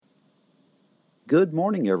Good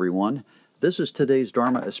morning, everyone. This is today's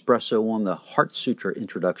Dharma Espresso on the Heart Sutra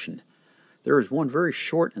introduction. There is one very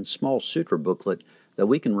short and small sutra booklet that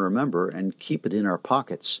we can remember and keep it in our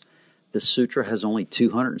pockets. This sutra has only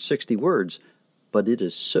 260 words, but it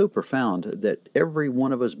is so profound that every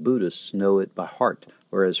one of us Buddhists know it by heart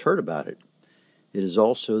or has heard about it. It is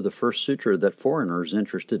also the first sutra that foreigners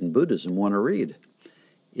interested in Buddhism want to read.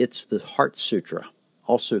 It's the Heart Sutra,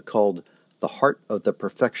 also called the Heart of the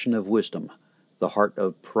Perfection of Wisdom, the Heart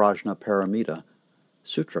of Prajnaparamita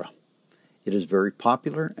Sutra. It is very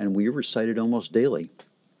popular, and we recite it almost daily.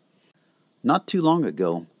 Not too long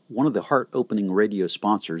ago, one of the heart-opening radio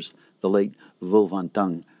sponsors, the late Vo Van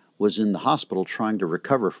Tung, was in the hospital trying to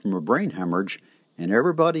recover from a brain hemorrhage, and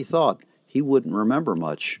everybody thought he wouldn't remember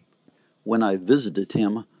much. When I visited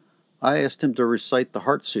him, I asked him to recite the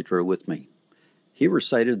Heart Sutra with me. He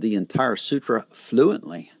recited the entire sutra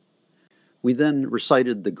fluently. We then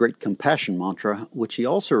recited the Great Compassion Mantra, which he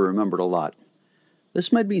also remembered a lot.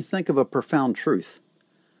 This made me think of a profound truth.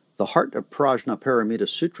 The Heart of Prajnaparamita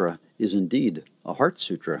Sutra is indeed a Heart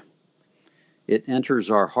Sutra. It enters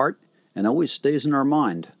our heart and always stays in our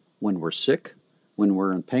mind when we're sick, when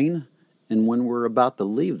we're in pain, and when we're about to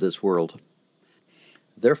leave this world.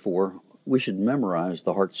 Therefore, we should memorize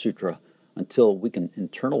the Heart Sutra until we can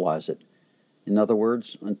internalize it. In other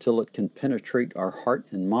words, until it can penetrate our heart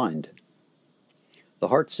and mind. The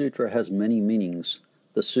Heart Sutra has many meanings.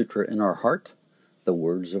 The sutra in our heart, the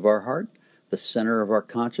words of our heart, the center of our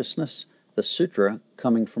consciousness, the sutra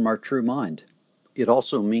coming from our true mind. It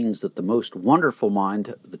also means that the most wonderful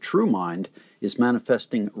mind, the true mind, is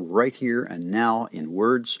manifesting right here and now in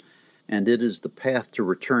words, and it is the path to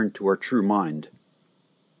return to our true mind.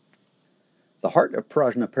 The Heart of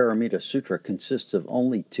Prajnaparamita Sutra consists of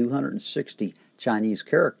only 260 Chinese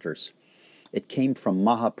characters. It came from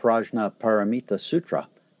Mahaprajnaparamita Sutra,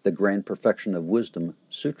 the Grand Perfection of Wisdom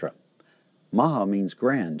Sutra. Maha means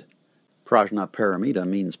grand. Prajnaparamita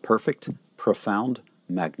means perfect, profound,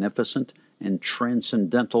 magnificent, and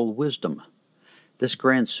transcendental wisdom. This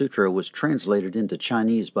grand sutra was translated into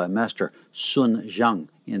Chinese by Master Sun Zhang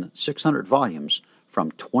in 600 volumes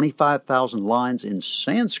from 25,000 lines in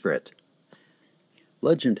Sanskrit.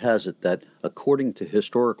 Legend has it that, according to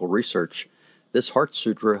historical research, this Heart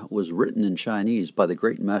Sutra was written in Chinese by the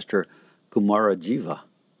great master Kumarajiva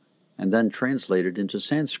and then translated into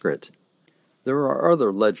Sanskrit. There are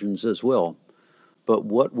other legends as well, but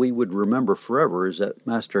what we would remember forever is that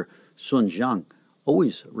Master Sun Zhang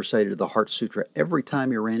always recited the Heart Sutra every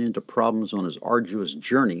time he ran into problems on his arduous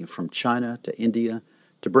journey from China to India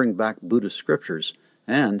to bring back Buddhist scriptures,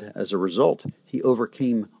 and, as a result, he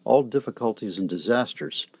overcame all difficulties and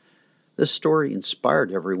disasters. This story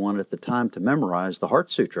inspired everyone at the time to memorize the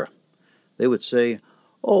Heart Sutra. They would say,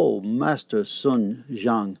 "Oh, Master Sun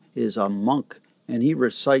Zhang is a monk, and he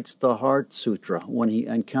recites the Heart Sutra when he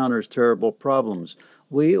encounters terrible problems.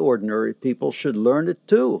 We ordinary people should learn it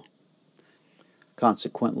too."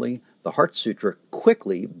 Consequently, the Heart Sutra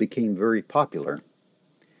quickly became very popular.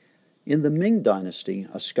 In the Ming Dynasty,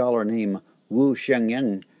 a scholar named Wu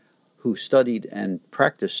Shengyang, who studied and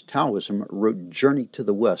practiced Taoism, wrote Journey to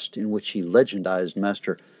the West, in which he legendized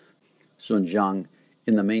Master Sun Zhang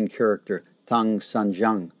in the main character Tang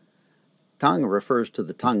Sanjiang. Tang refers to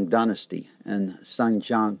the Tang Dynasty, and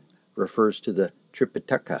Sanjiang refers to the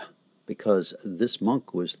Tripitaka, because this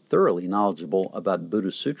monk was thoroughly knowledgeable about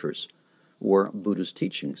Buddhist sutras, or Buddhist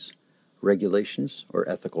teachings, regulations or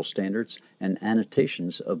ethical standards, and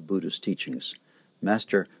annotations of Buddhist teachings.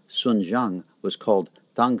 Master Sun Zhang was called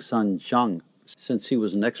Tang Sanjiang since he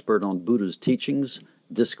was an expert on Buddha's teachings,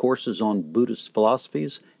 discourses on Buddhist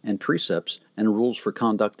philosophies, and precepts and rules for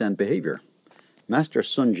conduct and behavior. Master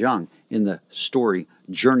Sun Zhang, in the story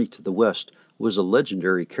Journey to the West, was a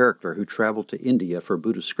legendary character who traveled to India for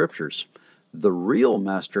Buddhist scriptures. The real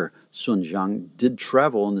Master Sun Zhang did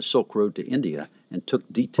travel on the Silk Road to India and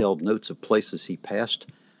took detailed notes of places he passed,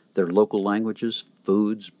 their local languages,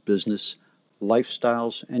 foods, business,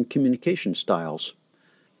 lifestyles, and communication styles.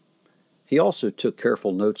 He also took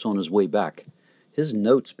careful notes on his way back. His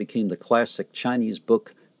notes became the classic Chinese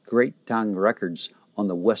book Great Tang Records on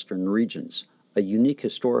the Western Regions, a unique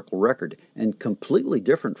historical record and completely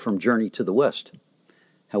different from Journey to the West.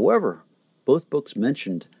 However, both books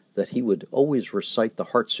mentioned that he would always recite the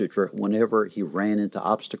Heart Sutra whenever he ran into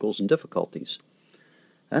obstacles and difficulties.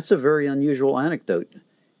 That's a very unusual anecdote.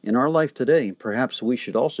 In our life today, perhaps we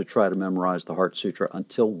should also try to memorize the Heart Sutra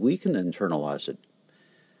until we can internalize it.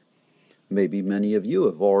 Maybe many of you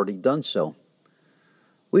have already done so.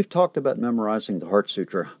 We've talked about memorizing the Heart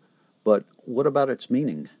Sutra, but what about its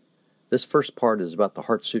meaning? This first part is about the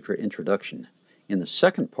Heart Sutra introduction. In the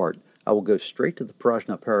second part, I will go straight to the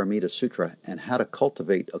Prajnaparamita Sutra and how to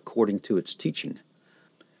cultivate according to its teaching.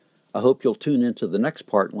 I hope you'll tune into the next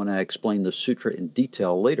part when I explain the sutra in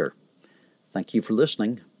detail later. Thank you for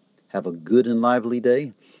listening. Have a good and lively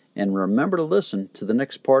day, and remember to listen to the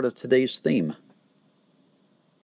next part of today's theme.